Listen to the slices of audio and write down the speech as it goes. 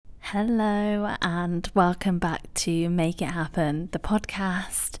Hello and welcome back to Make It Happen, the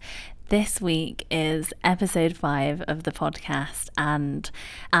podcast. This week is episode 5 of the podcast and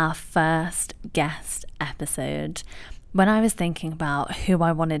our first guest episode. When I was thinking about who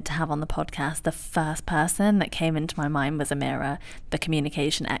I wanted to have on the podcast, the first person that came into my mind was Amira, the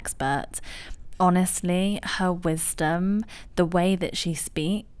communication expert. Honestly, her wisdom, the way that she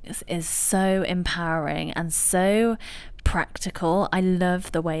speaks is so empowering and so practical. I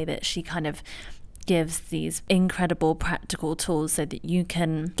love the way that she kind of gives these incredible practical tools so that you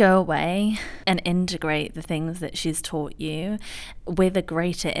can go away and integrate the things that she's taught you with a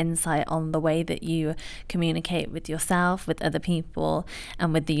greater insight on the way that you communicate with yourself, with other people,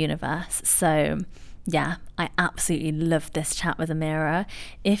 and with the universe. So yeah, I absolutely love this chat with Amira.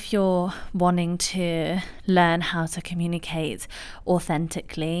 If you're wanting to learn how to communicate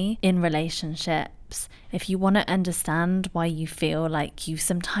authentically in relationships, if you want to understand why you feel like you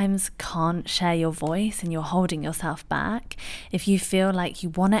sometimes can't share your voice and you're holding yourself back, if you feel like you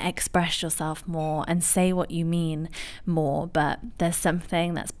want to express yourself more and say what you mean more, but there's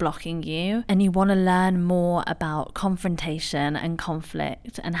something that's blocking you, and you want to learn more about confrontation and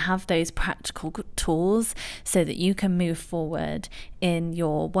conflict and have those practical tools so that you can move forward in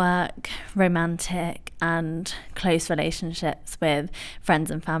your work, romantic and close relationships with friends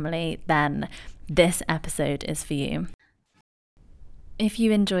and family, then this episode is for you. If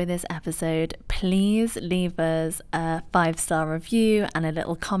you enjoy this episode, please leave us a 5-star review and a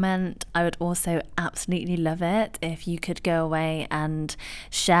little comment. I would also absolutely love it if you could go away and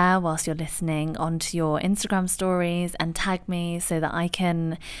share whilst you're listening onto your Instagram stories and tag me so that I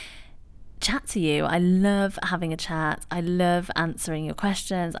can chat to you. I love having a chat. I love answering your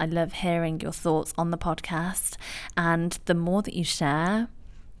questions. I love hearing your thoughts on the podcast. And the more that you share,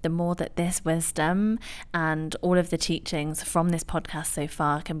 the more that this wisdom and all of the teachings from this podcast so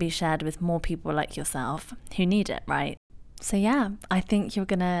far can be shared with more people like yourself who need it, right? So yeah, I think you're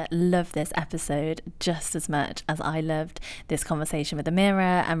gonna love this episode just as much as I loved this conversation with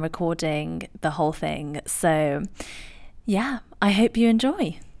Amira and recording the whole thing. So yeah, I hope you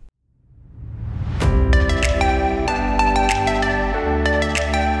enjoy.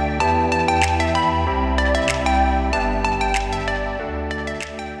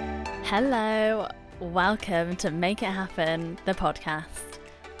 Hello, welcome to Make It Happen, the podcast.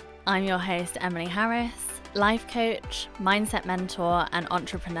 I'm your host, Emily Harris, life coach, mindset mentor, and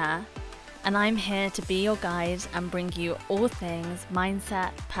entrepreneur. And I'm here to be your guide and bring you all things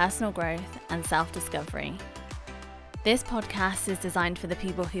mindset, personal growth, and self-discovery. This podcast is designed for the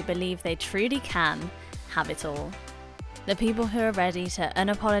people who believe they truly can have it all. The people who are ready to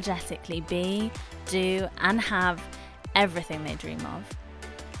unapologetically be, do, and have everything they dream of.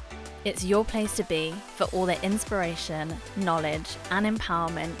 It's your place to be for all the inspiration, knowledge, and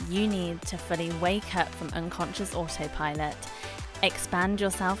empowerment you need to fully wake up from unconscious autopilot, expand your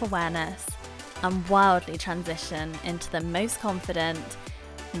self-awareness, and wildly transition into the most confident,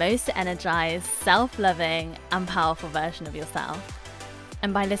 most energized, self-loving, and powerful version of yourself.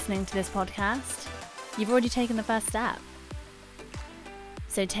 And by listening to this podcast, you've already taken the first step.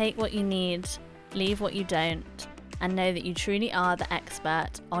 So take what you need, leave what you don't, and know that you truly are the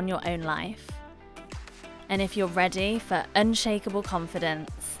expert on your own life. And if you're ready for unshakable confidence,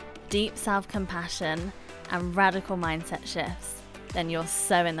 deep self-compassion, and radical mindset shifts, then you're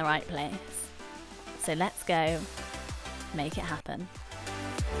so in the right place. So let's go, make it happen.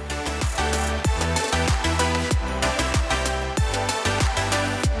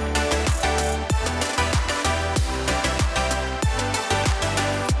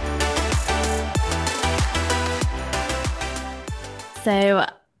 So,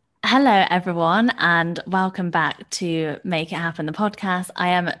 hello everyone, and welcome back to Make It Happen, the podcast. I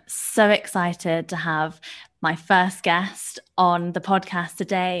am so excited to have my first guest on the podcast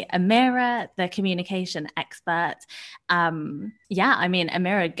today, Amira, the communication expert.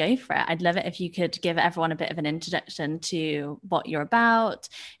 Amira, go for it. I'd love it if you could give everyone a bit of an introduction to what you're about,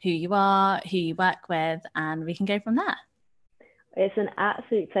 who you are, who you work with, and we can go from there. It's an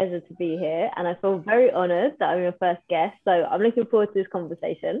absolute pleasure to be here, and I feel very honoured that I'm your first guest. So I'm looking forward to this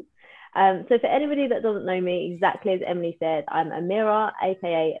conversation. So for anybody that doesn't know me, exactly as Emily said, I'm Amira,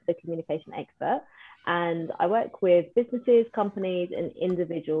 aka the communication expert, and I work with businesses, companies, and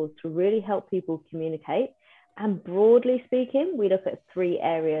individuals to really help people communicate. And broadly speaking, we look at 3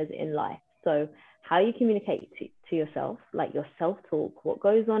 areas in life. So how you communicate to yourself, like your self-talk, what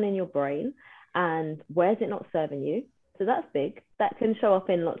goes on in your brain, and where's it not serving you. So that's big. That can show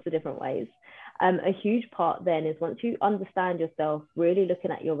up in lots of different ways. A huge part then is once you understand yourself, really looking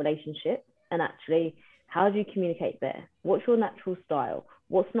at your relationship and actually how do you communicate there? What's your natural style?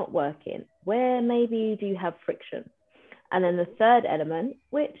 what's not working, where maybe do you have friction. And then the third element,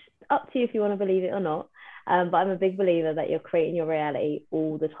 which up to you if you want to believe it or not, but I'm a big believer that you're creating your reality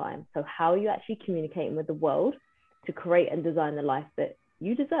all the time. So how are you actually communicating with the world to create and design the life that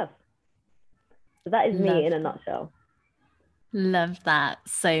you deserve? So that is me in a nutshell. Love that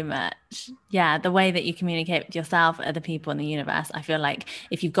so much. Yeah, the way that you communicate with yourself, other people in the universe, I feel like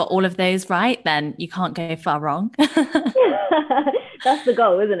if you've got all of those right, then you can't go far wrong. That's the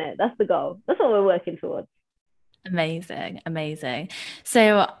goal, isn't it? That's the goal. That's what we're working towards. Amazing, amazing.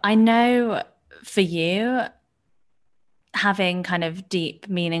 So I know for you, having kind of deep,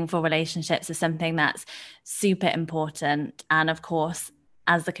 meaningful relationships is something that's super important. And of course,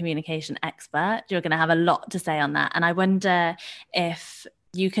 as the communication expert, you're going to have a lot to say on that. And I wonder if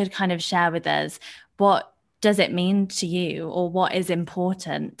you could kind of share with us, what does it mean to you, or what is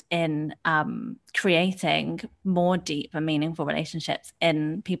important in creating more deep and meaningful relationships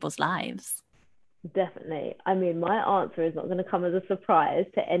in people's lives? Definitely. I mean, my answer is not going to come as a surprise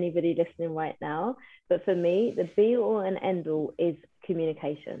to anybody listening right now. But for me, the be all and end all is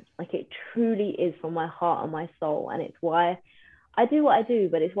communication. Like, it truly is from my heart and my soul. And it's why I do what I do,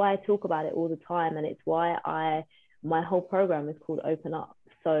 but it's why I talk about it all the time. And it's why my whole program is called Open Up.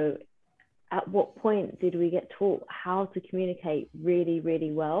 So at what point did we get taught how to communicate really,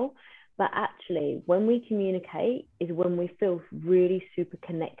 really well? But actually, when we communicate is when we feel really super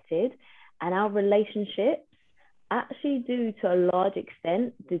connected, and our relationships actually do, to a large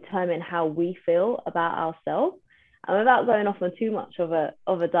extent, determine how we feel about ourselves. And without going off on too much of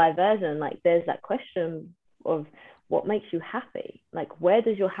a diversion, like, there's that question of what makes you happy? Like, where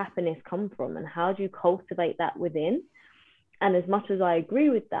does your happiness come from, and how do you cultivate that within? And as much as I agree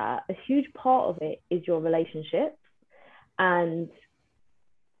with that, a huge part of it is your relationships. And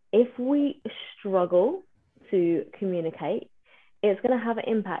if we struggle to communicate, it's going to have an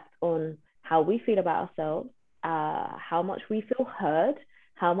impact on how we feel about ourselves, how much we feel heard,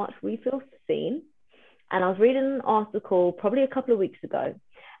 how much we feel seen. And I was reading an article probably a couple of weeks ago,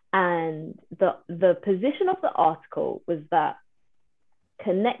 and the position of the article was that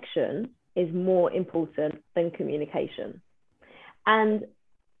connection is more important than communication. And,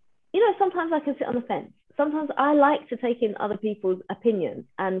 sometimes I can sit on the fence. Sometimes I like to take in other people's opinions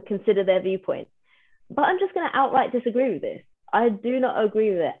and consider their viewpoint. But I'm just going to outright disagree with this. I do not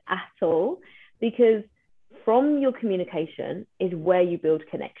agree with it at all, because from your communication is where you build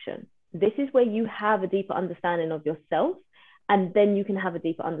connection. This is where you have a deeper understanding of yourself, and then you can have a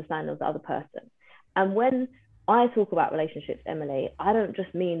deeper understanding of the other person. And when I talk about relationships, Emily, I don't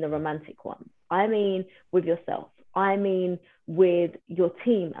just mean the romantic ones. I mean with yourself. I mean with your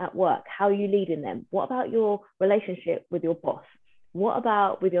team at work, how are you leading them? What about your relationship with your boss? What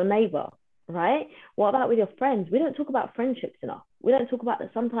about with your neighbor, right? What about with your friends? We don't talk about friendships enough. We don't talk about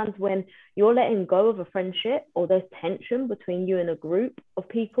that sometimes when you're letting go of a friendship, or there's tension between you and a group of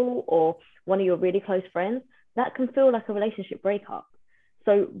people, or one of your really close friends, that can feel like a relationship breakup.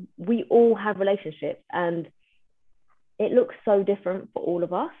 So we all have relationships, and it looks so different for all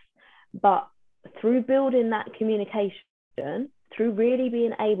of us. But through building that communication, through really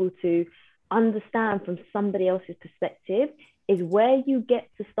being able to understand from somebody else's perspective, is where you get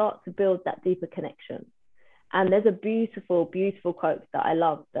to start to build that deeper connection. And there's a beautiful, beautiful quote that I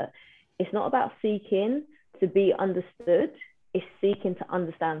love, that it's not about seeking to be understood, it's seeking to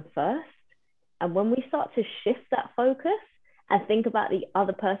understand first. And when we start to shift that focus and think about the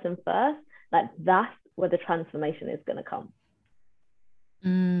other person first, like, that's where the transformation is going to come.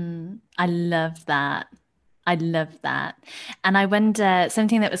 I love that. I love that. And I wonder,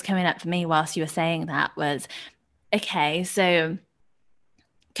 something that was coming up for me whilst you were saying that was, okay, so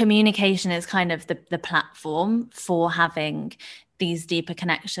communication is kind of the platform for having these deeper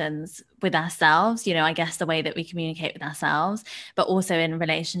connections with ourselves, I guess the way that we communicate with ourselves, but also in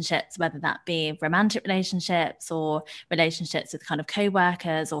relationships, whether that be romantic relationships or relationships with kind of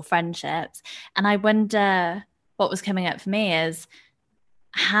co-workers or friendships. And I wonder, what was coming up for me is,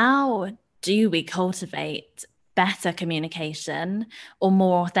 how do we cultivate better communication or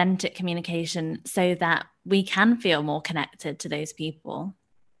more authentic communication so that we can feel more connected to those people?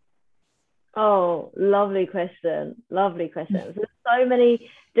 Oh, lovely question. Lovely question. There's so many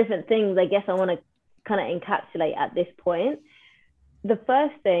different things I guess I want to kind of encapsulate at this point. The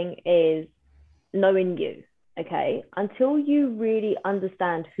first thing is knowing you, okay? Until you really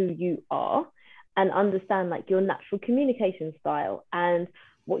understand who you are and understand, like, your natural communication style and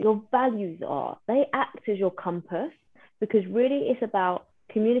what your values are, they act as your compass, because really it's about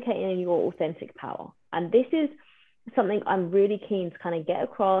communicating in your authentic power. And this is something I'm really keen to kind of get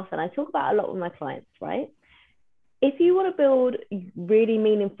across, and I talk about a lot with my clients, right? if you want to build really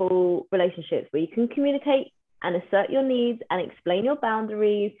meaningful relationships where you can communicate and assert your needs and explain your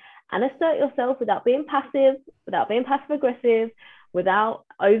boundaries and assert yourself without being passive aggressive, without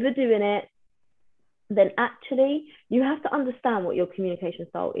overdoing it, then actually you have to understand what your communication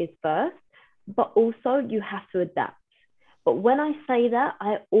style is first, but also you have to adapt. But when I say that,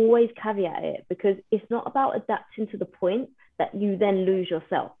 I always caveat it, because it's not about adapting to the point that you then lose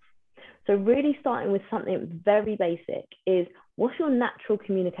yourself. So really starting with something very basic is, what's your natural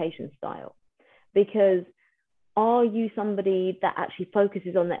communication style? Because are you somebody that actually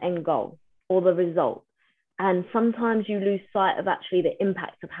focuses on the end goal or the result? And sometimes you lose sight of actually the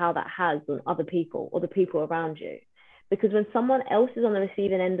impact of how that has on other people or the people around you. Because when someone else is on the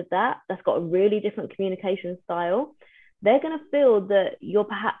receiving end of that, that's got a really different communication style, they're going to feel that you're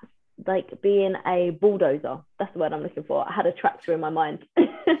perhaps like being a bulldozer. That's the word I'm looking for. I had a tractor in my mind.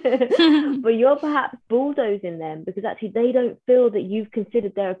 But you're perhaps bulldozing them because actually they don't feel that you've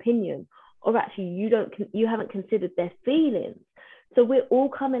considered their opinion, or actually you haven't considered their feelings. So we're all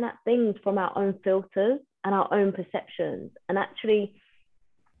coming at things from our own filters and our own perceptions. And actually,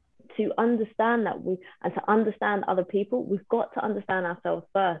 to understand that and to understand other people, we've got to understand ourselves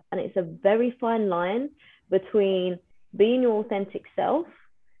first. And it's a very fine line between being your authentic self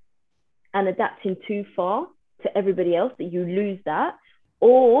and adapting too far to everybody else that you lose that,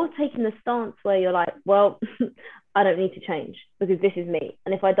 or taking the stance where you're like, well, I don't need to change because this is me.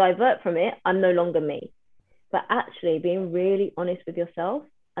 And if I divert from it, I'm no longer me. But actually being really honest with yourself.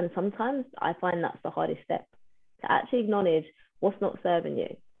 And sometimes I find that's the hardest step, to actually acknowledge what's not serving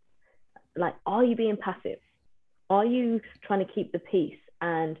you. Like, are you being passive? Are you trying to keep the peace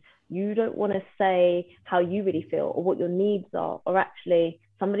and you don't want to say how you really feel or what your needs are, or actually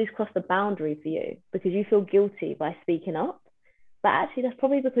somebody's crossed the boundary for you because you feel guilty by speaking up? But actually that's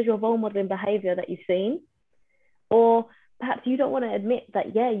probably because you're role modeling behavior that you've seen. Or perhaps you don't want to admit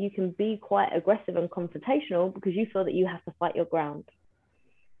that, yeah, you can be quite aggressive and confrontational because you feel that you have to fight your ground.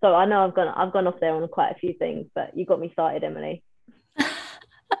 So I know I've gone off there on quite a few things, but you got me started, Emily.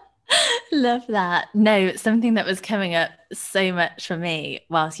 Love that. No, something that was coming up so much for me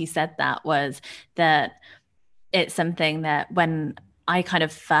whilst you said that was that it's something that when I kind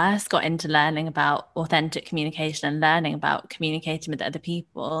of first got into learning about authentic communication and learning about communicating with other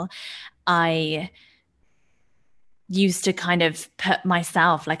people, I used to kind of put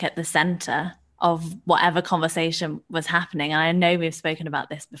myself like at the center of whatever conversation was happening. And I know we've spoken about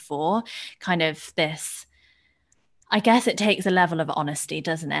this before, kind of this, I guess it takes a level of honesty,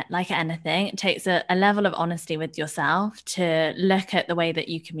 doesn't it? Like anything, it takes a level of honesty with yourself to look at the way that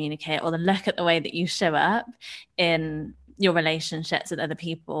you communicate, or to look at the way that you show up in your relationships with other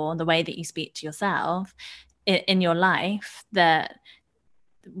people, and the way that you speak to yourself in your life. That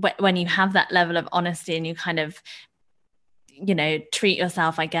when you have that level of honesty and you kind of, you know, treat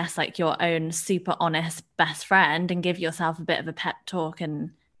yourself, I guess, like your own super honest best friend, and give yourself a bit of a pep talk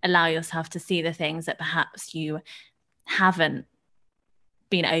and allow yourself to see the things that perhaps you haven't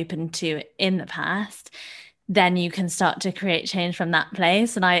been open to in the past, then you can start to create change from that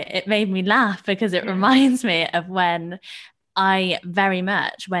place. And it made me laugh because it reminds me of when I very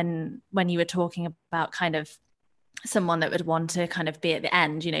much, when you were talking about kind of someone that would want to kind of be at the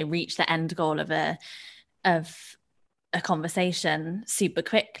end, you know, reach the end goal of a conversation super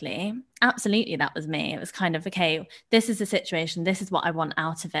quickly. Absolutely, that was me. It was kind of, okay, this is the situation, this is what I want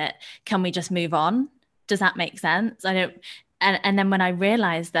out of it, can we just move on? Does that make sense? I don't. And then when I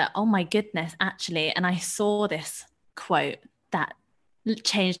realized that, oh my goodness, actually, and I saw this quote that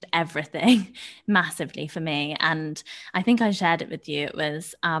changed everything massively for me, and I think I shared it with you. It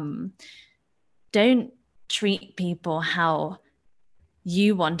was, don't treat people how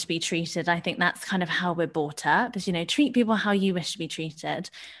you want to be treated. I think that's kind of how we're brought up, is, you know, treat people how you wish to be treated.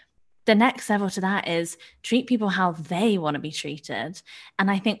 The next level to that is treat people how they want to be treated.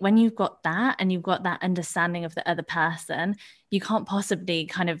 And I think when you've got that and you've got that understanding of the other person, you can't possibly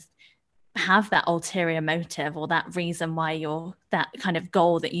kind of have that ulterior motive or that reason why you're that kind of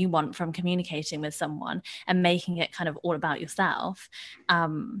goal that you want from communicating with someone and making it kind of all about yourself.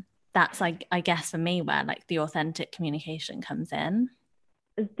 That's like, I guess for me, where like the authentic communication comes in.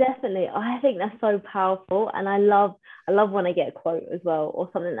 Definitely. I think that's so powerful. And I love when I get a quote as well, or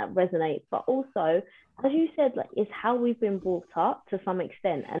something that resonates. But also, as you said, like, it's how we've been brought up to some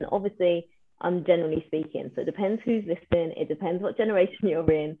extent. And obviously, I'm generally speaking, so it depends who's listening, it depends what generation you're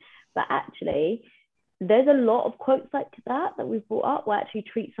in. But actually, there's a lot of quotes like that we've brought up, where actually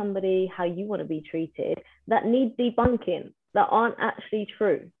treat somebody how you want to be treated, that need debunking, that aren't actually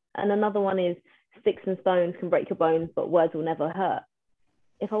true. And another one is, sticks and stones can break your bones, but words will never hurt.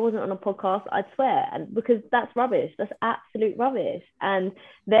 if I wasn't on a podcast, I'd swear, and because that's rubbish. That's absolute rubbish. And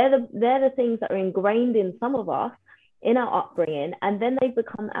they're the things that are ingrained in some of us in our upbringing, and then they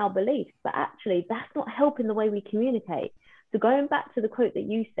become our beliefs. But actually, that's not helping the way we communicate. So going back to the quote that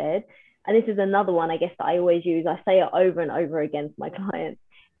you said, and this is another one I guess that I always use. I say it over and over again to my clients.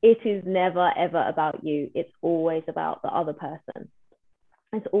 It is never ever about you. It's always about the other person.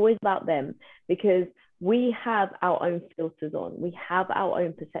 It's always about them, because we have our own filters on, we have our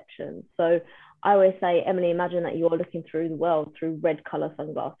own perceptions. So I always say, Emily, imagine that you're looking through the world through red color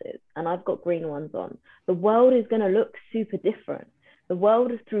sunglasses and I've got green ones on. The world is going to look super different. The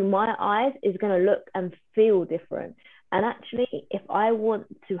world through my eyes is going to look and feel different. And actually, if I want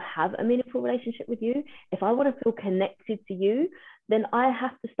to have a meaningful relationship with you, if I want to feel connected to you, then I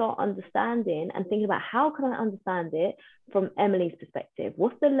have to start understanding and thinking about how can I understand it from Emily's perspective?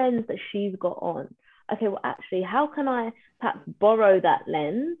 What's the lens that she's got on? Okay, well, actually, how can I perhaps borrow that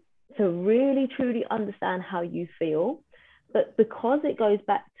lens to really, truly understand how you feel? But because it goes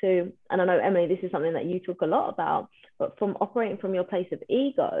back to, and I know, Emily, this is something that you talk a lot about, but from operating from your place of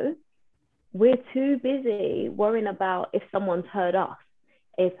ego, we're too busy worrying about if someone's heard us.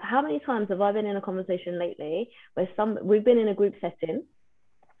 If how many times have I been in a conversation lately where we've been in a group setting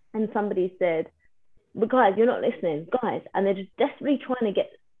and somebody said, but guys, you're not listening, guys, and they're just desperately trying to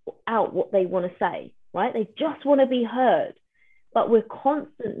get out what they want to say, right? They just want to be heard, but we're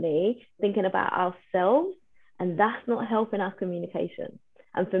constantly thinking about ourselves, and that's not helping our communication.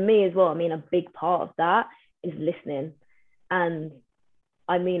 And for me as well, I mean, a big part of that is listening. And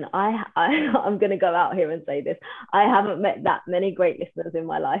I mean, I'm going to go out here and say this. I haven't met that many great listeners in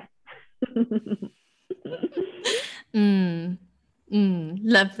my life.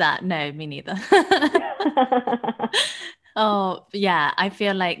 Love that. No, me neither. Oh, yeah. I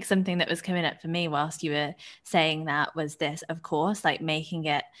feel like something that was coming up for me whilst you were saying that was this, of course, like not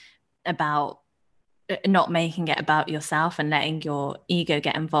making it about yourself and letting your ego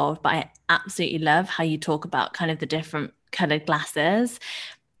get involved. But I absolutely love how you talk about kind of the different colored glasses.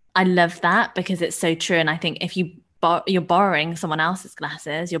 I love that because it's so true. And I think if you're borrowing someone else's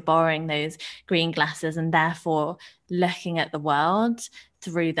glasses, you're borrowing those green glasses, and therefore looking at the world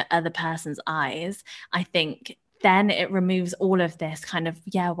through the other person's eyes, I think then it removes all of this kind of,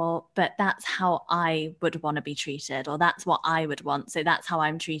 yeah, well, but that's how I would want to be treated, or that's what I would want. So that's how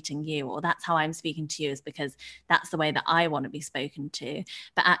I'm treating you, or that's how I'm speaking to you, is because that's the way that I want to be spoken to.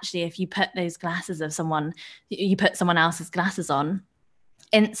 But actually, if you put someone else's glasses on,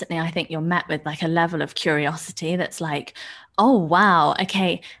 instantly I think you're met with like a level of curiosity that's like, oh wow,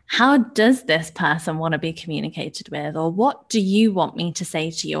 okay, how does this person want to be communicated with, or what do you want me to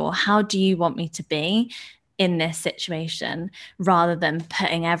say to you, or how do you want me to be in this situation, rather than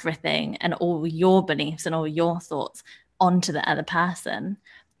putting everything and all your beliefs and all your thoughts onto the other person.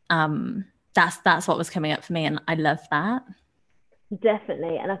 That's what was coming up for me, and I love that.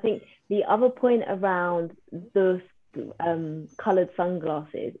 Definitely. And I think the other point around those colored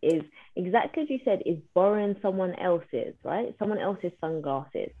sunglasses is exactly as you said, is borrowing someone else's, right? Someone else's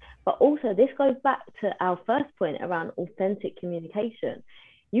sunglasses. But also this goes back to our first point around authentic communication.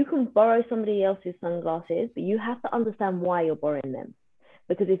 You can borrow somebody else's sunglasses, but you have to understand why you're borrowing them.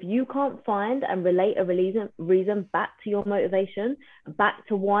 Because if you can't find and relate a reason back to your motivation, back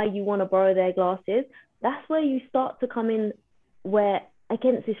to why you want to borrow their glasses, that's where you start to come in where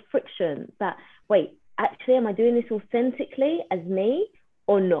against this friction that, wait, actually, am I doing this authentically as me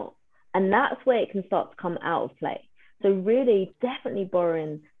or not? And that's where it can start to come out of play. So really, definitely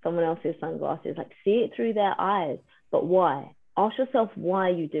borrowing someone else's sunglasses, like see it through their eyes, but why? Ask yourself why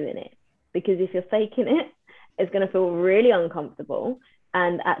you're doing it. Because if you're faking it, it's going to feel really uncomfortable.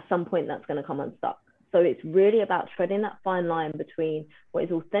 And at some point, that's going to come unstuck. So it's really about treading that fine line between what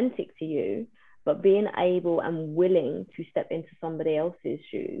is authentic to you, but being able and willing to step into somebody else's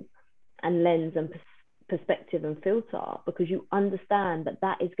shoes and lens and perspective and filter, because you understand that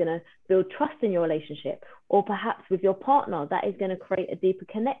that is going to build trust in your relationship, or perhaps with your partner, that is going to create a deeper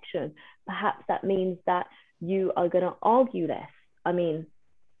connection. Perhaps that means that you are going to argue less. I mean,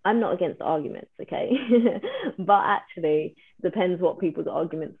 I'm not against arguments, okay? But actually, depends what people's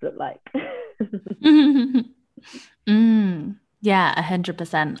arguments look like. Yeah,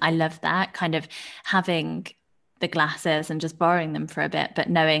 100%. I love that kind of having the glasses and just borrowing them for a bit,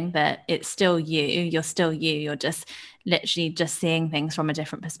 but knowing that it's still you, you're still you, you're just literally just seeing things from a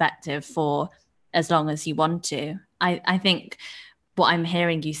different perspective for as long as you want to. I think what I'm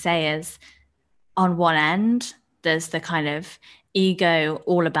hearing you say is, on one end, there's the kind of ego,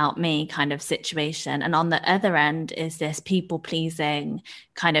 all about me kind of situation. And on the other end is this people pleasing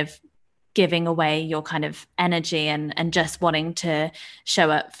kind of giving away your kind of energy and just wanting to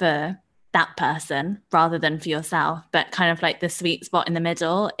show up for that person rather than for yourself. But kind of like the sweet spot in the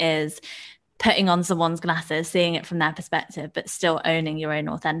middle is putting on someone's glasses, seeing it from their perspective, but still owning your own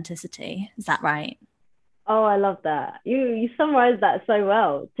authenticity. Is that right? Oh, I love that. You summarized that so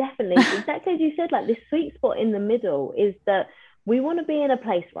well. Definitely. Exactly as you said, like this sweet spot in the middle is that we want to be in a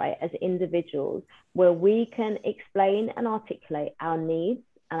place, right, as individuals where we can explain and articulate our needs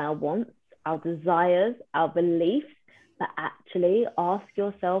and our wants, our desires, our beliefs, but actually ask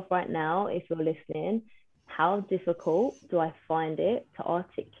yourself right now, if you're listening, how difficult do I find it to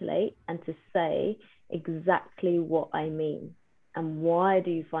articulate and to say exactly what I mean? And why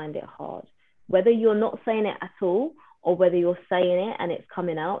do you find it hard? Whether you're not saying it at all or whether you're saying it and it's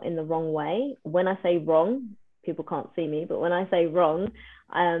coming out in the wrong way. When I say wrong, people can't see me, but when I say wrong,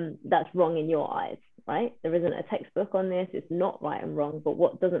 that's wrong in your eyes, right? There isn't a textbook on this. It's not right and wrong, but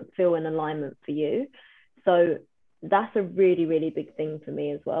what doesn't feel in alignment for you. So that's a really, really big thing for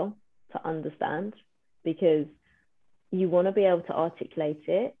me as well to understand, because you want to be able to articulate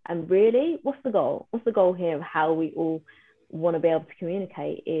it. And really, what's the goal? What's the goal here of how we all want to be able to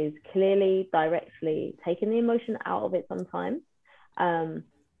communicate is clearly, directly, taking the emotion out of it sometimes,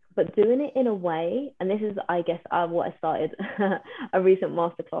 but doing it in a way, and this is, I guess, what I started a recent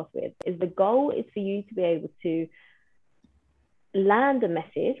masterclass with, is the goal is for you to be able to land a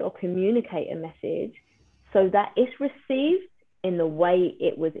message or communicate a message so that it's received in the way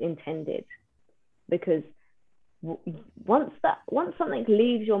it was intended. Because once something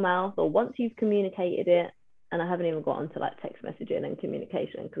leaves your mouth, or once you've communicated it, and I haven't even got onto like text messaging and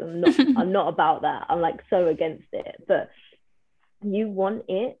communication because I'm not about that. I'm like so against it. But you want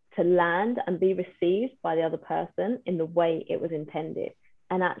it to land and be received by the other person in the way it was intended.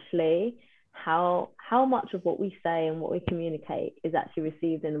 And actually, how much of what we say and what we communicate is actually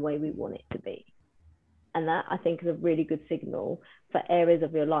received in the way we want it to be. And that, I think, is a really good signal for areas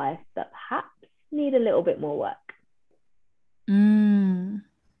of your life that perhaps need a little bit more work.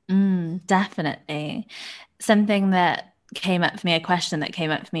 Definitely. Something that came up for me, a question that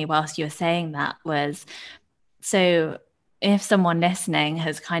came up for me whilst you were saying that was, so if someone listening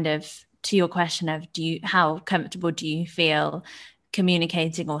has kind of, to your question of how comfortable do you feel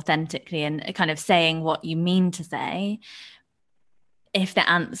communicating authentically and kind of saying what you mean to say, if the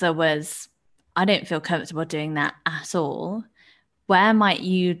answer was, I don't feel comfortable doing that at all, where might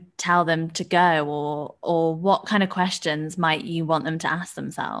you tell them to go, or what kind of questions might you want them to ask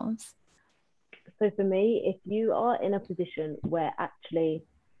themselves? So for me, if you are in a position where actually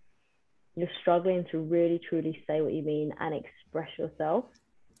you're struggling to really truly say what you mean and express yourself,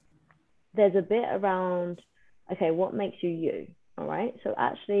 there's a bit around, okay, what makes you you? All right. So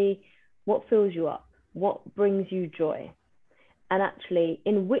actually, what fills you up? What brings you joy? And actually,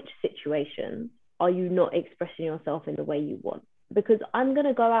 in which situation are you not expressing yourself in the way you want? Because I'm going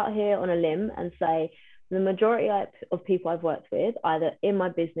to go out here on a limb and say the majority of people I've worked with, either in my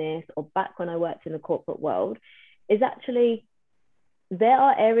business or back when I worked in the corporate world, is actually there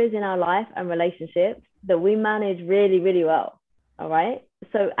are areas in our life and relationships that we manage really, really well. All right.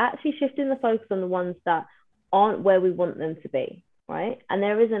 So actually shifting the focus on the ones that aren't where we want them to be. Right. And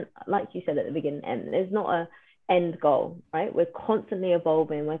there isn't, like you said at the beginning, and there's not a end goal, right? We're constantly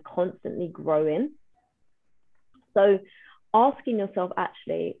evolving, we're constantly growing. So asking yourself,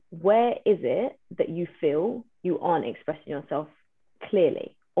 actually, where is it that you feel you aren't expressing yourself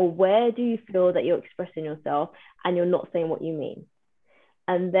clearly? Or where do you feel that you're expressing yourself and you're not saying what you mean?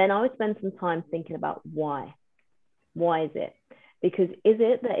 And then I would spend some time thinking about why. Why is it? Because is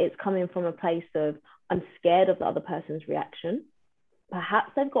it that it's coming from a place of, I'm scared of the other person's reaction?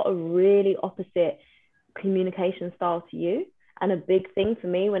 Perhaps they've got a really opposite communication style to you. And a big thing for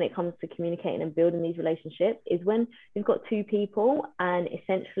me when it comes to communicating and building these relationships is when you've got two people and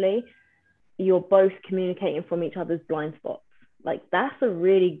essentially you're both communicating from each other's blind spots. Like that's a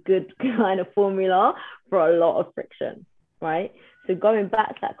really good kind of formula for a lot of friction, right? So going back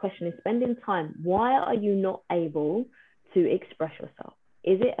to that question is spending time. Why are you not able to express yourself?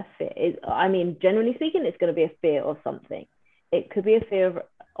 Is it a fear? I mean, generally speaking, it's going to be a fear of something. It could be a fear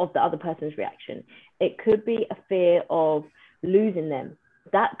of the other person's reaction. It could be a fear of losing them.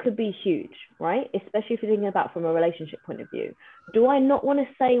 That could be huge, right? Especially if you're thinking about from a relationship point of view. Do I not want to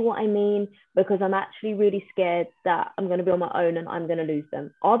say what I mean because I'm actually really scared that I'm going to be on my own and I'm going to lose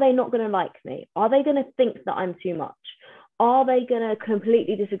them? Are they not going to like me? Are they going to think that I'm too much? Are they going to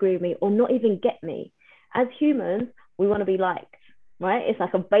completely disagree with me or not even get me? As humans, we want to be liked, right? It's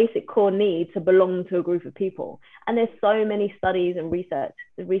like a basic core need to belong to a group of people. And there's so many studies and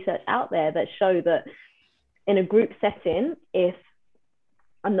research out there that show that in a group setting, if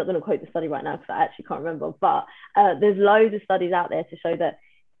I'm not going to quote the study right now because I actually can't remember, but there's loads of studies out there to show that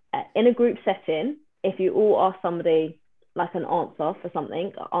in a group setting, if you all ask somebody like an answer for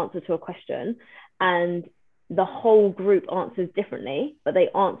something, answer to a question, and the whole group answers differently, but they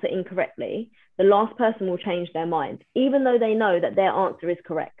answer incorrectly, the last person will change their mind, even though they know that their answer is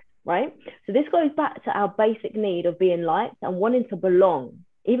correct, right? So this goes back to our basic need of being liked and wanting to belong.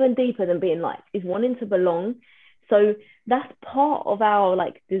 Even deeper than being liked is wanting to belong. So that's part of our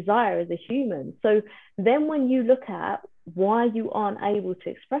like desire as a human. So then when you look at why you aren't able to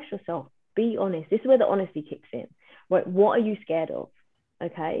express yourself, be honest. This is where the honesty kicks in. Right? What are you scared of?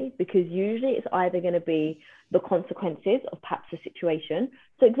 Okay, because usually it's either going to be the consequences of perhaps a situation.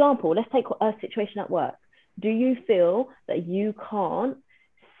 So example, let's take a situation at work. Do you feel that you can't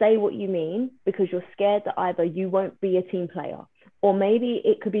say what you mean because you're scared that either you won't be a team player, or maybe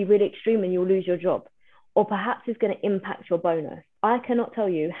it could be really extreme and you'll lose your job, or perhaps it's going to impact your bonus? I cannot tell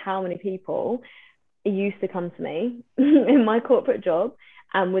you how many people used to come to me in my corporate job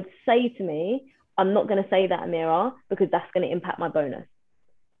and would say to me, I'm not going to say that, Amira, because that's going to impact my bonus.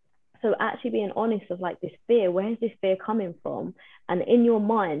 So actually being honest of like this fear, where's this fear coming from? And in your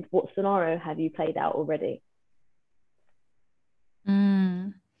mind, what scenario have you played out already?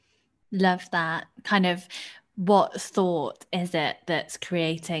 Love that. Kind of, what thought is it that's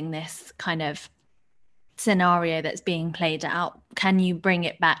creating this kind of scenario that's being played out? Can you bring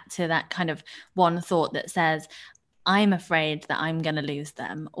it back to that kind of one thought that says, I'm afraid that I'm going to lose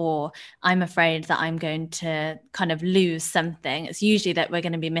them, or I'm afraid that I'm going to kind of lose something? It's usually that we're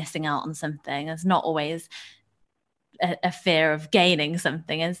going to be missing out on something. It's not always a fear of gaining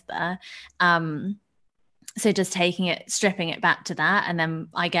something, is there? So just taking it, stripping it back to that. And then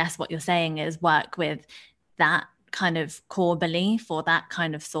I guess what you're saying is work with that kind of core belief or that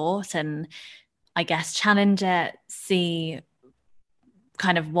kind of thought, and I guess challenge it, see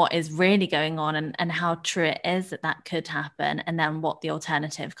kind of what is really going on, and how true it is that that could happen, and then what the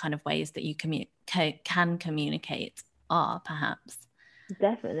alternative kind of ways that you can communicate are, perhaps.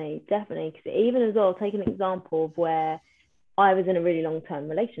 Definitely, definitely. Because even as well, take an example of where I was in a really long-term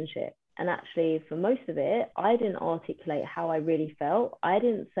relationship. And actually, for most of it, I didn't articulate how I really felt. I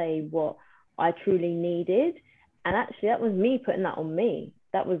didn't say what I truly needed. And actually, that was me putting that on me.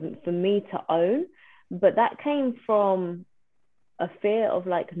 That was for me to own. But that came from a fear of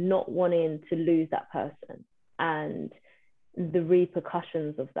like not wanting to lose that person and the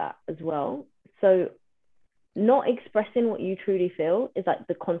repercussions of that as well. So not expressing what you truly feel is like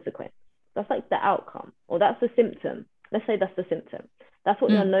the consequence. That's like the outcome, or that's the symptom. Let's say that's the symptom. That's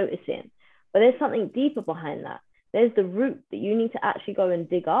what you're noticing. But there's something deeper behind that. There's the root that you need to actually go and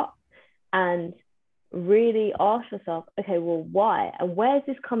dig up and really ask yourself, okay, well, why? And where's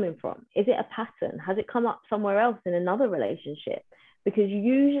this coming from? Is it a pattern? Has it come up somewhere else in another relationship? Because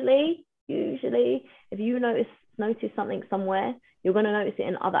usually, if you notice something somewhere, you're going to notice it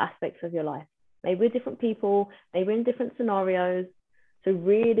in other aspects of your life. Maybe with different people, maybe in different scenarios. So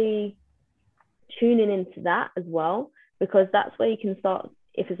really tuning into that as well, because that's where you can start.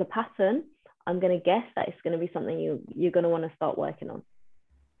 If it's a pattern, I'm going to guess that it's going to be something you're going to want to start working on.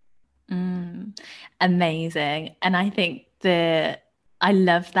 Amazing. And I think I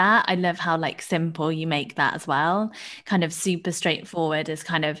love that. I love how like simple you make that as well. Kind of super straightforward is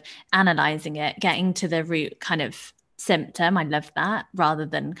kind of analyzing it, getting to the root kind of symptom. I love that, rather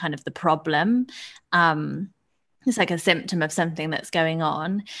than kind of the problem. It's like a symptom of something that's going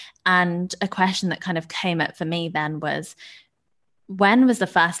on. And a question that kind of came up for me then was, when was the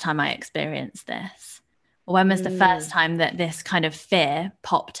first time I experienced this? Or when was the first time that this kind of fear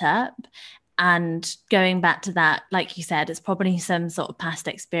popped up? And going back to that, like you said, it's probably some sort of past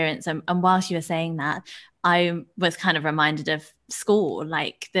experience. And whilst you were saying that, I was kind of reminded of school,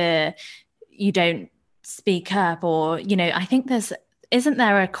 like you don't speak up, or, I think isn't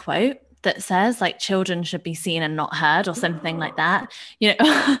there a quote that says like children should be seen and not heard, or something like that?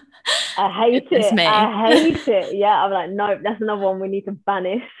 I hate it. I hate it. Yeah, I'm like, no, that's another one we need to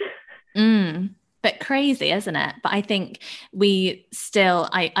banish. But crazy, isn't it? But I think we still,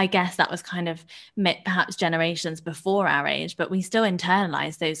 I guess that was kind of perhaps generations before our age, but we still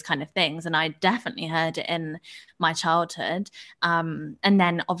internalize those kind of things. And I definitely heard it in my childhood. And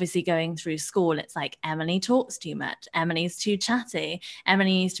then obviously going through school, it's like, Emily talks too much. Emily's too chatty.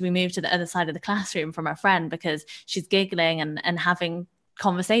 Emily needs to be moved to the other side of the classroom from her friend because she's giggling and having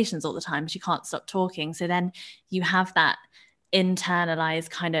conversations all the time. She can't stop talking. So then you have that internalized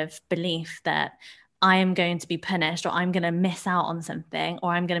kind of belief that I am going to be punished, or I'm going to miss out on something,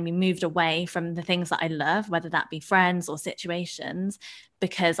 or I'm going to be moved away from the things that I love, whether that be friends or situations,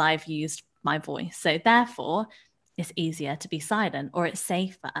 because I've used my voice. So therefore, it's easier to be silent, or it's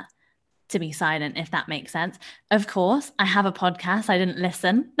safer to be silent, if that makes sense. Of course, I have a podcast. I didn't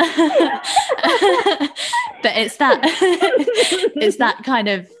listen. But it's that it's that kind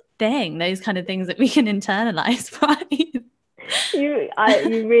of thing, those kind of things that we can internalize, right? You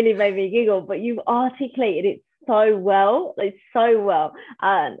really made me giggle, but you've articulated it so well, like so well.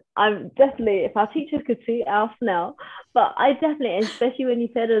 And I'm definitely, if our teachers could see us now, but I definitely, especially when you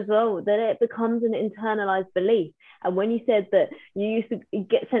said as well that it becomes an internalized belief. And when you said that you used to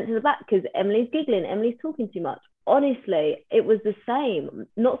get sent to the back because Emily's giggling, Emily's talking too much. Honestly, it was the same.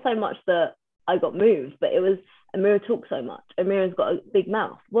 Not so much that I got moved, but it was Amira talks so much. Amira's got a big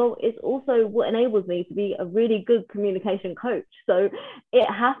mouth. Well, it's also what enables me to be a really good communication coach. So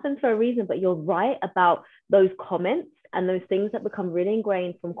it happens for a reason, but you're right about those comments and those things that become really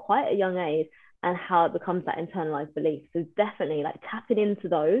ingrained from quite a young age and how it becomes that internalized belief. So definitely like tapping into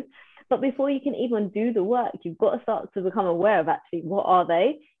those. But before you can even do the work, you've got to start to become aware of actually what are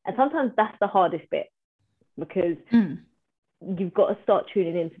they? And sometimes that's the hardest bit because you've got to start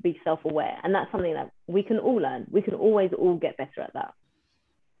tuning in to be self-aware, and that's something that we can all learn. We can always all get better at that.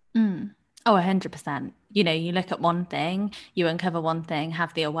 Oh, 100%. You know, you look at one thing, you uncover one thing,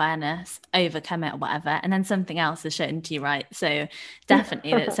 have the awareness, overcome it or whatever, and then something else is shown to you, right? So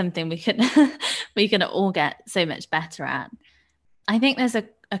definitely that's something we can all get so much better at. I think there's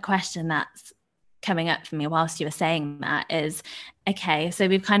a question that's coming up for me whilst you were saying that is, okay, so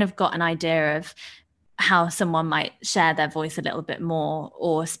we've kind of got an idea of how someone might share their voice a little bit more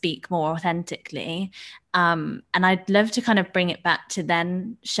or speak more authentically. And I'd love to kind of bring it back to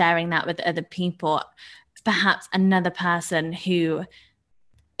then sharing that with other people, perhaps another person who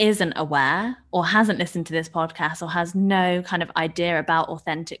isn't aware or hasn't listened to this podcast or has no kind of idea about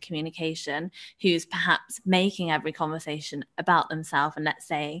authentic communication, who's perhaps making every conversation about themselves. And let's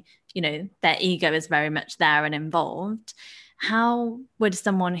say, you know, their ego is very much there and involved. How would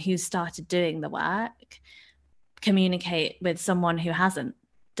someone who started doing the work communicate with someone who hasn't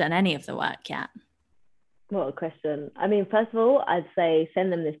done any of the work yet? What a question. I mean, first of all, I'd say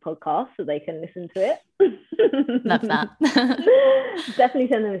send them this podcast so they can listen to it. Love that. Definitely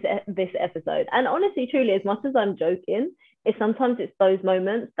send them this episode. And honestly, truly, as much as I'm joking, sometimes it's those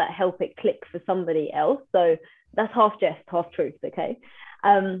moments that help it click for somebody else. So that's half jest, half truth, okay?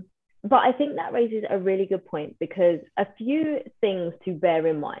 But I think that raises a really good point, because a few things to bear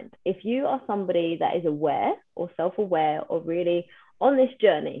in mind. If you are somebody that is aware or self-aware or really on this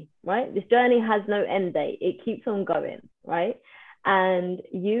journey, right? This journey has no end date. It keeps on going, right? And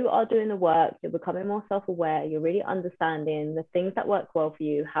you are doing the work, you're becoming more self-aware, you're really understanding the things that work well for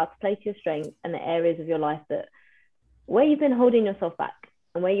you, how to play to your strengths, and the areas of your life that where you've been holding yourself back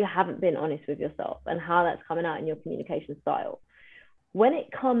and where you haven't been honest with yourself, and how that's coming out in your communication style. When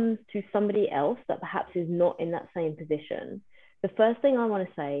it comes to somebody else that perhaps is not in that same position, the first thing I want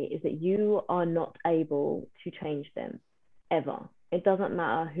to say is that you are not able to change them ever. It doesn't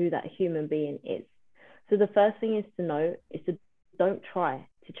matter who that human being is. So the first thing is to know is to don't try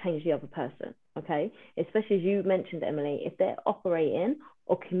to change the other person, okay? Especially as you mentioned, Emily, if they're operating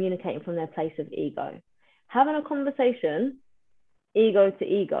or communicating from their place of ego. Having a conversation, ego to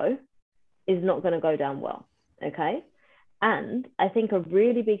ego, is not going to go down well, okay? And I think a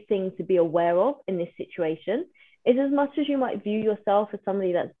really big thing to be aware of in this situation is, as much as you might view yourself as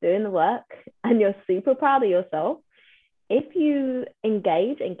somebody that's doing the work and you're super proud of yourself, if you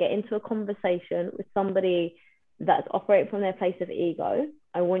engage and get into a conversation with somebody that's operating from their place of ego,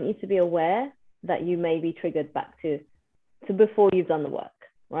 I want you to be aware that you may be triggered back to before you've done the work,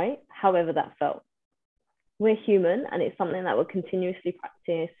 right? However that felt. We're human, and it's something that we're continuously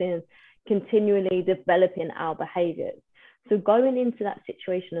practicing, continually developing our behaviors. So going into that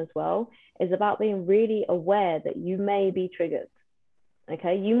situation as well is about being really aware that you may be triggered,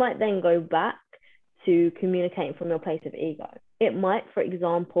 okay? You might then go back to communicating from your place of ego. It might, for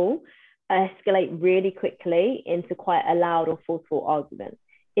example, escalate really quickly into quite a loud or forceful argument.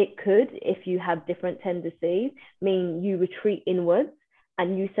 It could, if you have different tendencies, mean you retreat inwards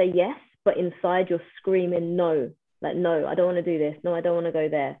and you say yes, but inside you're screaming no, like, no, I don't want to do this. No, I don't want to go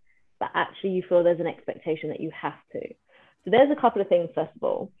there. But actually you feel there's an expectation that you have to. So there's a couple of things, first of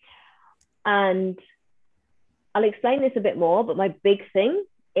all. And I'll explain this a bit more, but my big thing,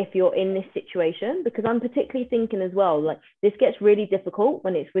 if you're in this situation, because I'm particularly thinking as well, like, this gets really difficult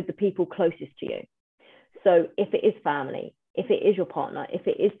when it's with the people closest to you. So if it is family, if it is your partner, if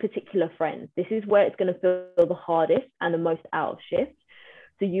it is particular friends, this is where it's going to feel the hardest and the most out of shift.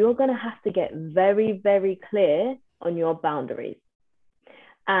 So you're going to have to get very, very clear on your boundaries.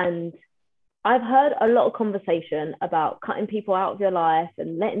 And I've heard a lot of conversation about cutting people out of your life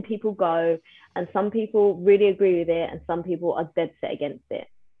and letting people go. And some people really agree with it, and some people are dead set against it.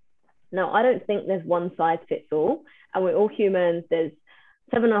 Now, I don't think there's one size fits all, and we're all humans. There's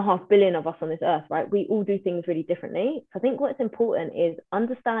 7.5 billion of us on this earth, right? We all do things really differently. So I think what's important is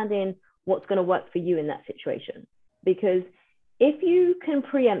understanding what's going to work for you in that situation. Because if you can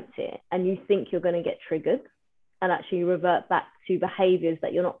preempt it and you think you're going to get triggered and actually revert back to behaviors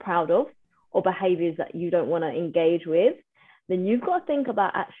that you're not proud of or behaviors that you don't want to engage with, then you've got to think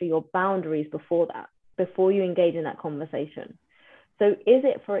about actually your boundaries before that, before you engage in that conversation. So is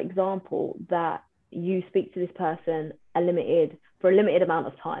it, for example, that you speak to this person for a limited amount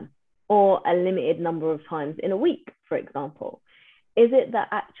of time or a limited number of times in a week, for example? Is it that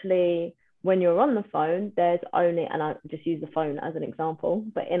actually when you're on the phone, there's only, and I just use the phone as an example,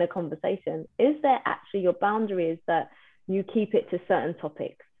 but in a conversation, is there actually your boundaries that you keep it to certain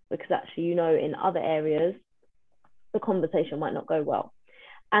topics? Because actually, in other areas, the conversation might not go well.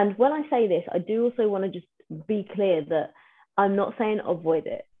 And when I say this, I do also want to just be clear that I'm not saying avoid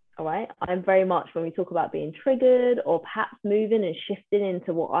it. All right. I'm very much, when we talk about being triggered or perhaps moving and shifting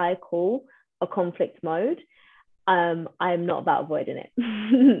into what I call a conflict mode, I'm not about avoiding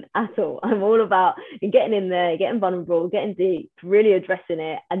it at all. I'm all about getting in there, getting vulnerable, getting deep, really addressing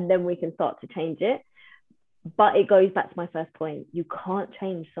it, and then we can start to change it. But it goes back to my first point. You can't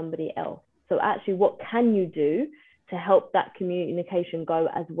change somebody else. So actually, what can you do to help that communication go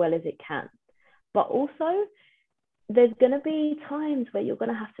as well as it can? But also, there's going to be times where you're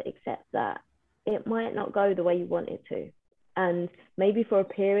going to have to accept that it might not go the way you want it to. And maybe for a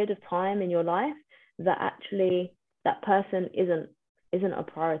period of time in your life, that actually that person isn't a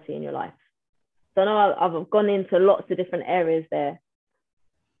priority in your life. So I know I've gone into lots of different areas there.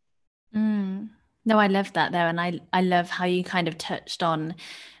 No, I love that though. And I love how you kind of touched on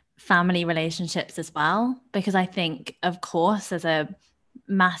family relationships as well, because I think, of course, there's a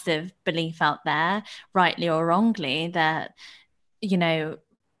massive belief out there, rightly or wrongly, that,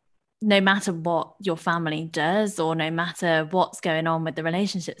 no matter what your family does or no matter what's going on with the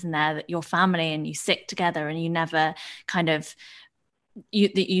relationships in there, that your family and you stick together and you never kind of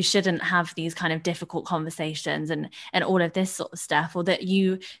that you shouldn't have these kind of difficult conversations and all of this sort of stuff, or that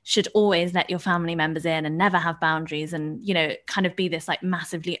you should always let your family members in and never have boundaries and kind of be this like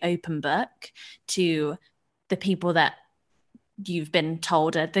massively open book to the people that you've been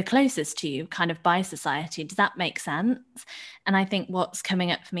told are the closest to you kind of by society. Does that make sense? And I think what's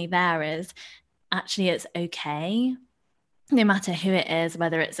coming up for me there is actually it's okay, no matter who it is,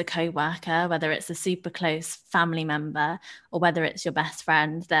 whether it's a co-worker, whether it's a super close family member, or whether it's your best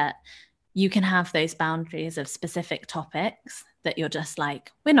friend, that you can have those boundaries of specific topics that you're just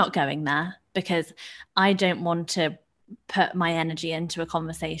like, we're not going there because I don't want to put my energy into a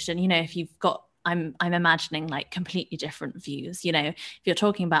conversation. If you've got, I'm imagining like completely different views. If you're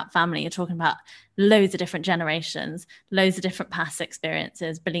talking about family, you're talking about loads of different generations, loads of different past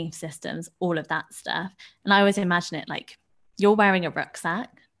experiences, belief systems, all of that stuff. And I always imagine it like you're wearing a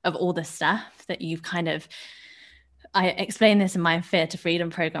rucksack of all the stuff that you've kind of, I explain this in my Fear to Freedom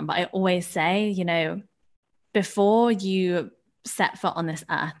program, but I always say, before you set foot on this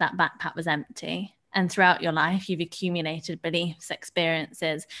earth, that backpack was empty. And throughout your life, you've accumulated beliefs,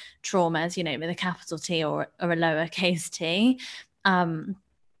 experiences, traumas, with a capital T or a lowercase t,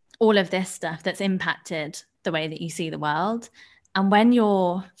 all of this stuff that's impacted the way that you see the world. And when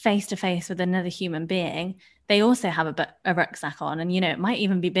you're face to face with another human being, they also have a rucksack on, and it might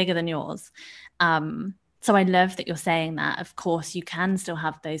even be bigger than yours. So I love that you're saying that. Of course, you can still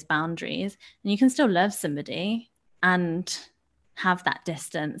have those boundaries, and you can still love somebody and have that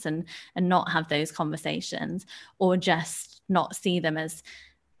distance and not have those conversations, or just not see them as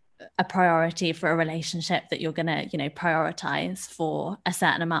a priority for a relationship that you're going to, prioritize for a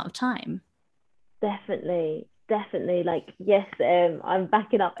certain amount of time. Definitely. Like, yes, I'm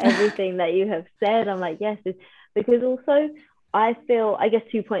backing up everything that you have said. I'm like, yes, because also I feel, I guess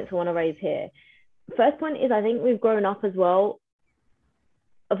 2 points I want to raise here. First point is, I think we've grown up as well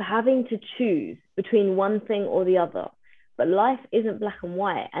of having to choose between one thing or the other. But life isn't black and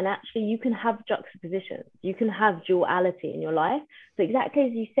white. And actually, you can have juxtapositions. You can have duality in your life. So exactly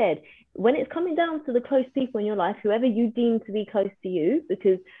as you said, when it's coming down to the close people in your life, whoever you deem to be close to you,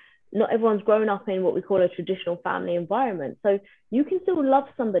 because not everyone's grown up in what we call a traditional family environment. So you can still love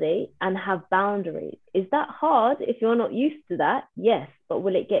somebody and have boundaries. Is that hard if you're not used to that? Yes. But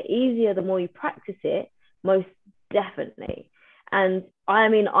will it get easier the more you practice it? Most definitely. And I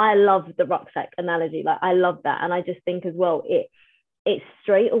mean, I love the rucksack analogy. Like, I love that. And I just think as well, it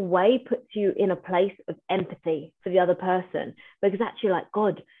straight away puts you in a place of empathy for the other person, because actually, like,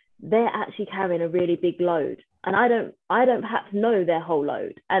 God, they're actually carrying a really big load. And I don't perhaps know their whole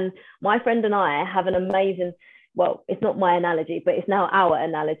load. And my friend and I have an amazing, well, it's not my analogy, but it's now our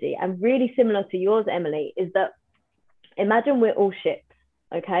analogy, and really similar to yours, Emily, is that imagine we're all ships,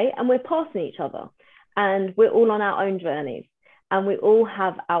 okay? And we're passing each other, and we're all on our own journeys, and we all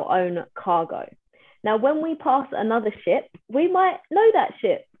have our own cargo. Now, when we pass another ship, we might know that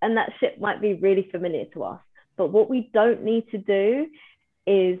ship, and that ship might be really familiar to us. But what we don't need to do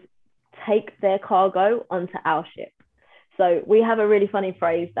is take their cargo onto our ship. So we have a really funny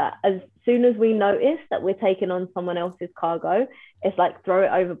phrase that as soon as we notice that we're taking on someone else's cargo, it's like throw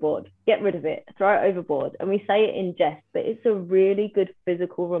it overboard, get rid of it, throw it overboard. And we say it in jest, but it's a really good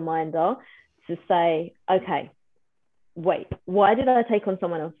physical reminder to say, okay, wait, why did I take on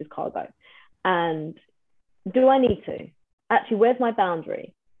someone else's cargo? And do I need to? Actually, where's my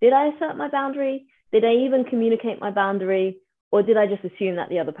boundary? Did I assert my boundary? Did I even communicate my boundary? Or did I just assume that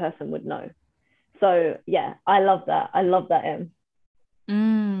the other person would know? So yeah, I love that. I love that, Em.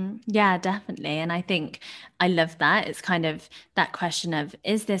 Yeah, definitely. And I think I love that. It's kind of that question of,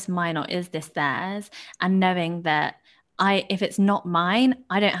 is this mine or is this theirs? And knowing that if it's not mine,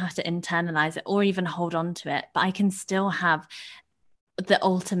 I don't have to internalize it or even hold on to it, but I can still have the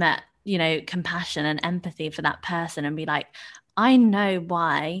ultimate, compassion and empathy for that person and be like, I know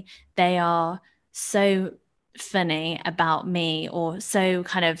why they are so funny about me or so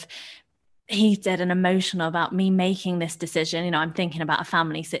kind of heated and emotional about me making this decision. I'm thinking about a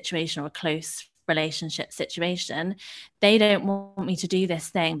family situation or a close relationship situation. They don't want me to do this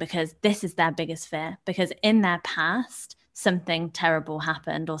thing because this is their biggest fear, because in their past something terrible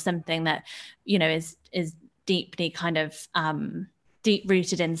happened or something that is deeply kind of deep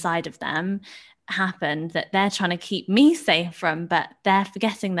rooted inside of them happened that they're trying to keep me safe from, but they're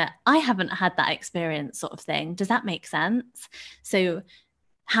forgetting that I haven't had that experience, sort of thing. Does that make sense? So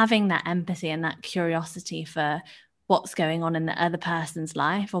having that empathy and that curiosity for what's going on in the other person's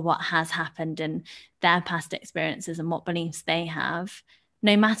life or what has happened in their past experiences and what beliefs they have,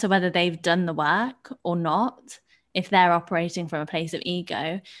 no matter whether they've done the work or not, if they're operating from a place of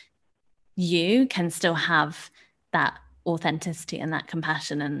ego, you can still have that authenticity and that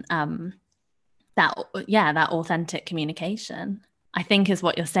compassion and that authentic communication, I think is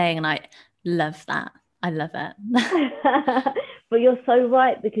what you're saying. And I love that. I love it. But you're so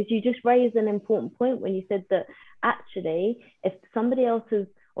right, because you just raised an important point when you said that actually, if somebody else is,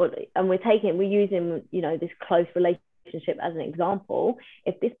 and we're using, this close relationship as an example,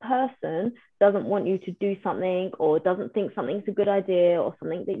 if this person doesn't want you to do something or doesn't think something's a good idea or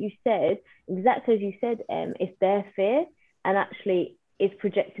something that you said, exactly as you said, it's their fear and actually is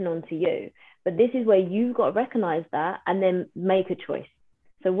projecting onto you. But this is where you've got to recognize that and then make a choice.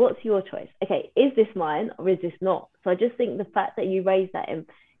 So what's your choice? Okay, is this mine or is this not? So I just think the fact that you raised that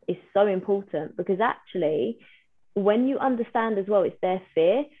is so important, because actually, when you understand as well, it's their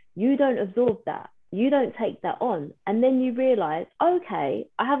fear, you don't absorb that. You don't take that on. And then you realize, okay,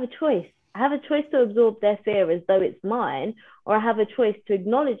 I have a choice. I have a choice to absorb their fear as though it's mine, or I have a choice to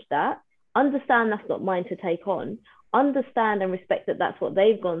acknowledge that, understand that's not mine to take on, understand and respect that that's what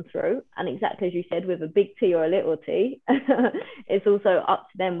they've gone through. And exactly as you said, with a big T or a little t, it's also up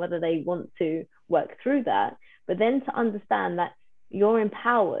to them whether they want to work through that. But then to understand that you're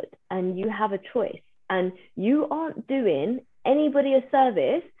empowered and you have a choice, and you aren't doing anybody a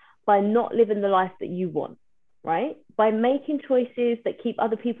service by not living the life that you want, right? By making choices that keep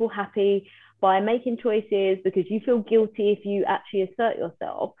other people happy, by making choices because you feel guilty if you actually assert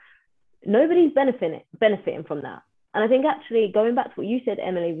yourself, nobody's benefiting from that. And I think actually, going back to what you said,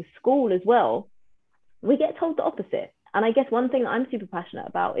 Emily, with school as well, we get told the opposite. And I guess one thing that I'm super passionate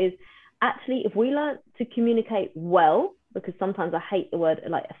about is actually, if we learn to communicate well, because sometimes I hate the word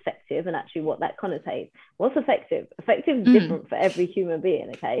like effective and actually what that connotates. What's effective? Effective is different for every human being,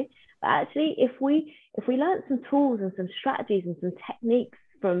 okay? But actually, if we learn some tools and some strategies and some techniques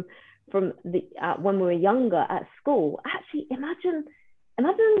from the when we were younger at school, actually imagine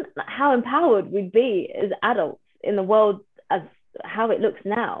how empowered we'd be as adults in the world as how it looks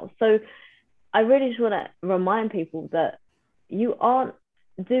now. So I really just want to remind people that you aren't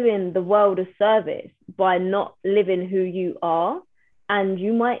doing the world a service by not living who you are. And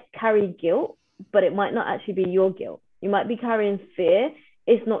you might carry guilt, but it might not actually be your guilt. You might be carrying fear.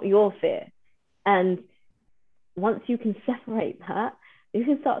 It's not your fear. And once you can separate that, you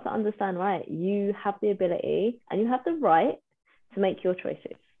can start to understand, right, you have the ability and you have the right to make your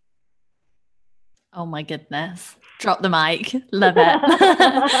choices. Oh my goodness. Drop the mic. Love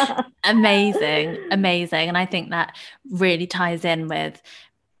it. Amazing. And I think that really ties in with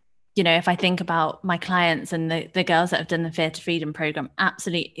you know, if I think about my clients and the girls that have done the Fear to Freedom program,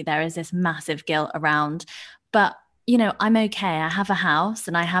 absolutely there is this massive guilt around. But, you know, I'm okay. I have a house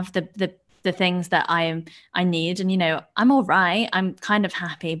and I have the things that I need. And, you know, I'm all right. I'm kind of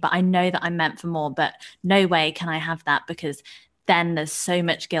happy, but I know that I'm meant for more. But no way can I have that, because then there's so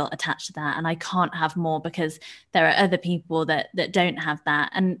much guilt attached to that. And I can't have more because there are other people that don't have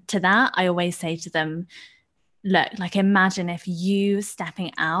that. And to that, I always say to them, look, like, imagine if you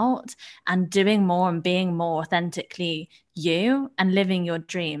stepping out and doing more and being more authentically you and living your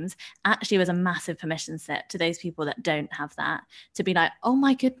dreams actually was a massive permission slip to those people that don't have that, to be like, oh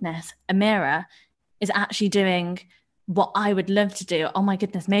my goodness, Amira is actually doing what I would love to do. Oh my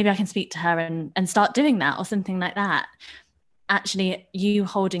goodness, maybe I can speak to her and start doing that, or something like that. Actually, you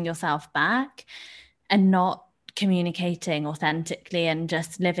holding yourself back and not communicating authentically and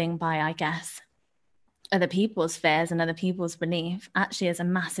just living by, I guess, other people's fears and other people's belief actually is a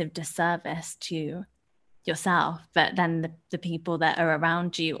massive disservice to yourself, but then the people that are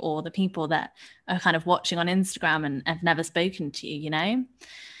around you, or the people that are kind of watching on Instagram and have never spoken to you, you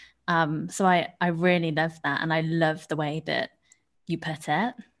know. So I really love that, and I love the way that you put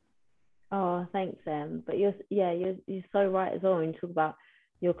it. Oh, thanks, Em. But you're so right as well when you talk about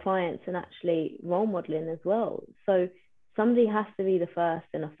your clients and actually role modeling as well. So somebody has to be the first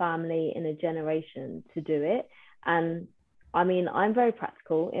in a family, in a generation, to do it. And I mean, I'm very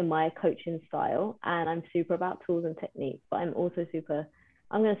practical in my coaching style, and I'm super about tools and techniques, but I'm also super,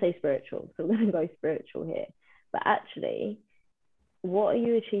 I'm going to say spiritual. So we're going to go spiritual here. But actually, what are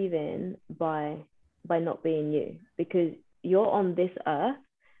you achieving by not being you? Because you're on this earth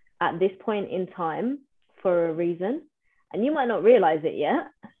at this point in time for a reason, and you might not realize it yet,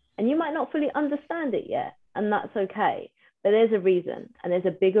 and you might not fully understand it yet, and that's okay. But there's a reason, and there's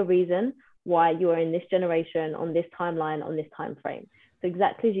a bigger reason why you are in this generation, on this timeline, on this time frame. So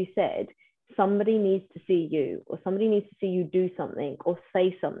exactly as you said, somebody needs to see you, or somebody needs to see you do something, or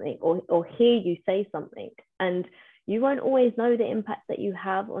say something, or hear you say something. And you won't always know the impact that you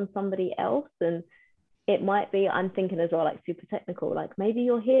have on somebody else. And it might be, I'm thinking as well, like super technical, like maybe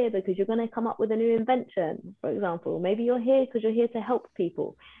you're here because you're going to come up with a new invention, for example. Maybe you're here because you're here to help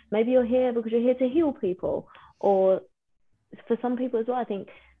people. Maybe you're here because you're here to heal people. Or for some people as well, I think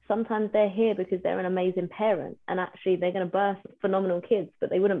sometimes they're here because they're an amazing parent, and actually they're going to birth phenomenal kids, but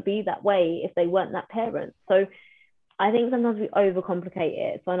they wouldn't be that way if they weren't that parent. So I think sometimes we overcomplicate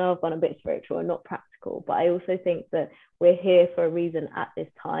it. So I know I've gone a bit spiritual and not practical, but I also think that we're here for a reason at this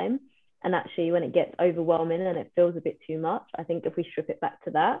time. And actually, when it gets overwhelming and it feels a bit too much, I think if we strip it back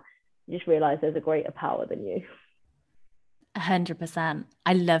to that, you just realize there's a greater power than you. 100%.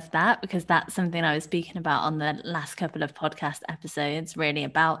 I love that, because that's something I was speaking about on the last couple of podcast episodes, really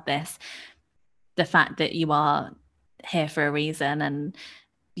about this, the fact that you are here for a reason. And,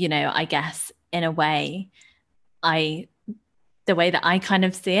 you know, I guess in a way, I the way that I kind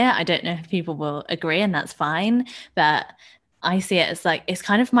of see it, I don't know if people will agree, and that's fine, but I see it as like it's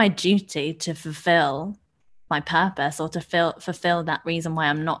kind of my duty to fulfill my purpose, or to fulfill that reason why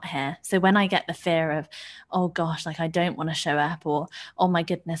I'm not here. So when I get the fear of, oh gosh, like I don't want to show up, or oh my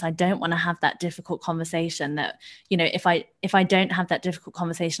goodness, I don't want to have that difficult conversation, that, you know, if I don't have that difficult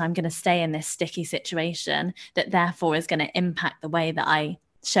conversation, I'm going to stay in this sticky situation that therefore is going to impact the way that I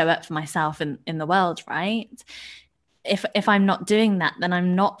show up for myself in the world, right? If I'm not doing that, then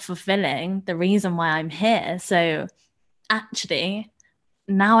I'm not fulfilling the reason why I'm here. So actually,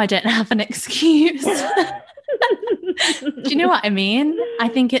 now I don't have an excuse. Do you know what I mean? I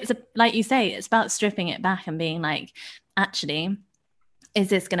think like you say, it's about stripping it back and being like, actually, is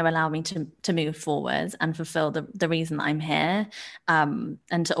this going to allow me to move forward and fulfill the reason that I'm here, and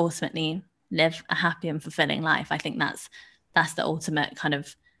to ultimately live a happy and fulfilling life? I think that's the ultimate kind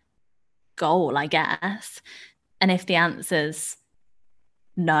of goal, I guess. And if the answer's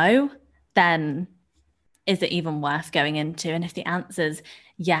no, then is it even worth going into? And if the answer's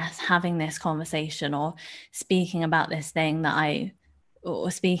yes, having this conversation, or speaking about this thing or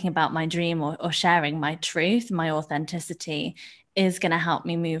speaking about my dream, or sharing my truth, my authenticity, is going to help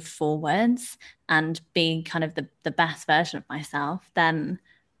me move forwards and be kind of the best version of myself, then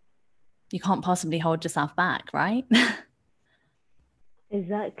you can't possibly hold yourself back, right?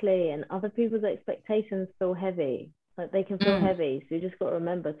 Exactly. And other people's expectations feel heavy. Like they can feel Mm, heavy. So you just got to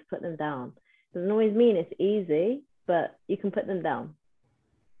remember to put them down. Doesn't always mean it's easy, but you can put them down.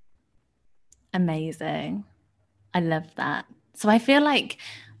 amazing. I love that. So I feel like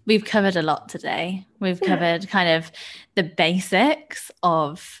we've covered a lot today. We've covered kind of the basics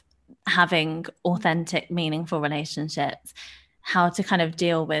of having authentic, meaningful relationships, how to kind of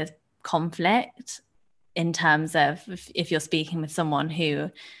deal with conflict in terms of if you're speaking with someone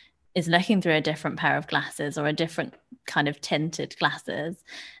who is looking through a different pair of glasses or a different kind of tinted glasses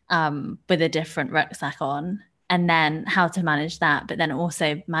with a different rucksack on, and then how to manage that, but then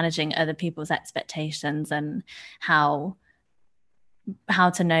also managing other people's expectations and how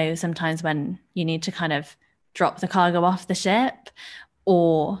to know sometimes when you need to kind of drop the cargo off the ship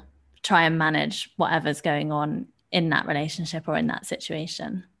or try and manage whatever's going on in that relationship or in that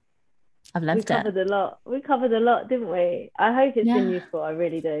situation. I've loved it. We covered a lot, didn't we? I hope it's been useful. I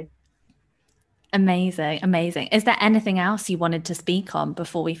really do. Amazing. Is there anything else you wanted to speak on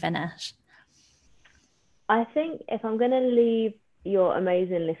before we finish? I think if I'm going to leave your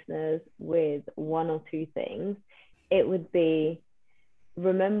amazing listeners with one or two things, it would be,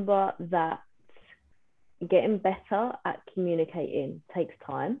 remember that getting better at communicating takes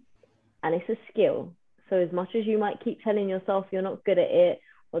time, and it's a skill. So as much as you might keep telling yourself you're not good at it,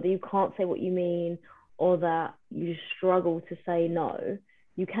 or that you can't say what you mean, or that you struggle to say no,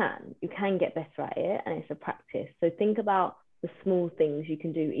 you can get better at it, and it's a practice. So think about the small things you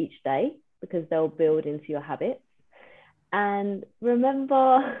can do each day, because they'll build into your habits. And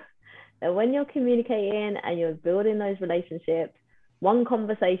remember that when you're communicating and you're building those relationships, one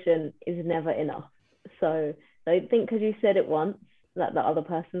conversation is never enough. So don't think because you said it once that the other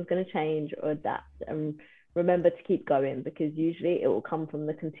person's going to change or adapt. And remember to keep going, because usually it will come from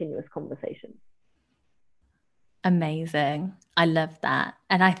the continuous conversation. Amazing. I love that.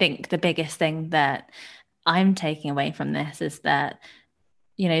 And I think the biggest thing that I'm taking away from this is that,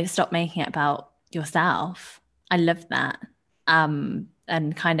 stop making it about yourself. I love that. And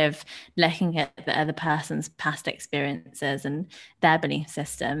kind of looking at the other person's past experiences and their belief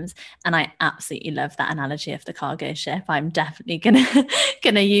systems. And I absolutely love that analogy of the cargo ship. I'm definitely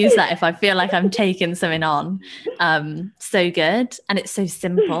gonna use that if I feel like I'm taking something on. So good. And it's so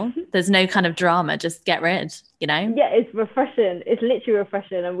simple. There's no kind of drama, just get rid, Yeah, it's refreshing. It's literally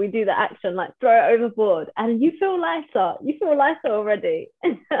refreshing. And we do the action, like throw it overboard, and you feel lighter. You feel lighter already.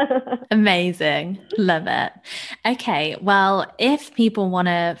 Amazing. Love it. Okay. Well, if people want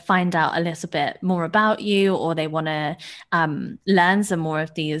to find out a little bit more about you, or they want to learn some more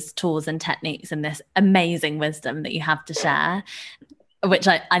of these tools and techniques and this amazing wisdom that you have to share, which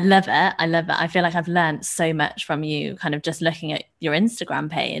I love it. I feel like I've learned so much from you kind of just looking at your Instagram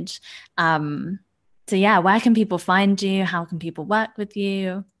page. So yeah, where can people find you? How can people work with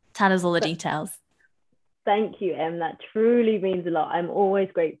you? Tell us all the details. Thank you, Em. That truly means a lot. I'm always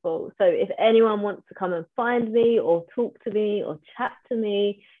grateful. So if anyone wants to come and find me or talk to me or chat to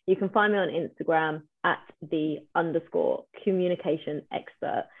me, you can find me on Instagram at @the_communication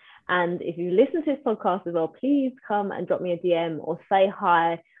expert. And if you listen to this podcast as well, please come and drop me a DM or say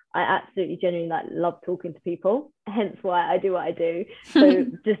hi. I absolutely genuinely love talking to people, hence why I do what I do. So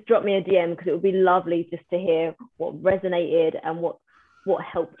just drop me a DM, because it would be lovely just to hear what resonated and what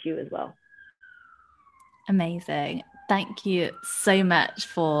helped you as well. Amazing. Thank you so much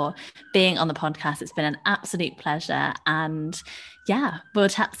for being on the podcast. It's been an absolute pleasure. And yeah, we'll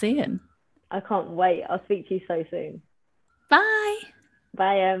chat soon. I can't wait. I'll speak to you so soon. Bye.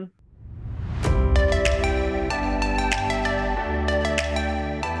 Bye, Em.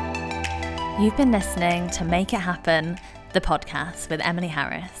 You've been listening to Make It Happen, the podcast with Emily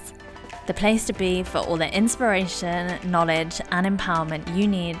Harris. The place to be for all the inspiration, knowledge, and empowerment you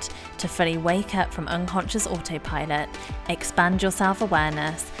need to fully wake up from unconscious autopilot, expand your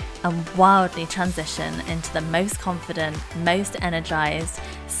self-awareness, and wildly transition into the most confident, most energized,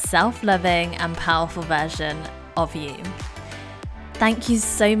 self-loving, and powerful version of you. Thank you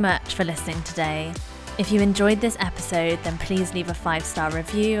so much for listening today. If you enjoyed this episode, then please leave a 5-star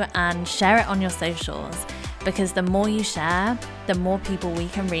review and share it on your socials, because the more you share, the more people we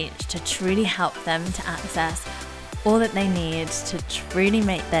can reach to truly help them to access all that they need to truly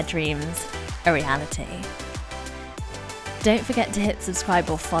make their dreams a reality. Don't forget to hit subscribe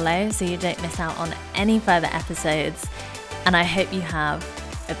or follow so you don't miss out on any further episodes. And I hope you have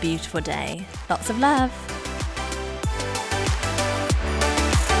a beautiful day. Lots of love.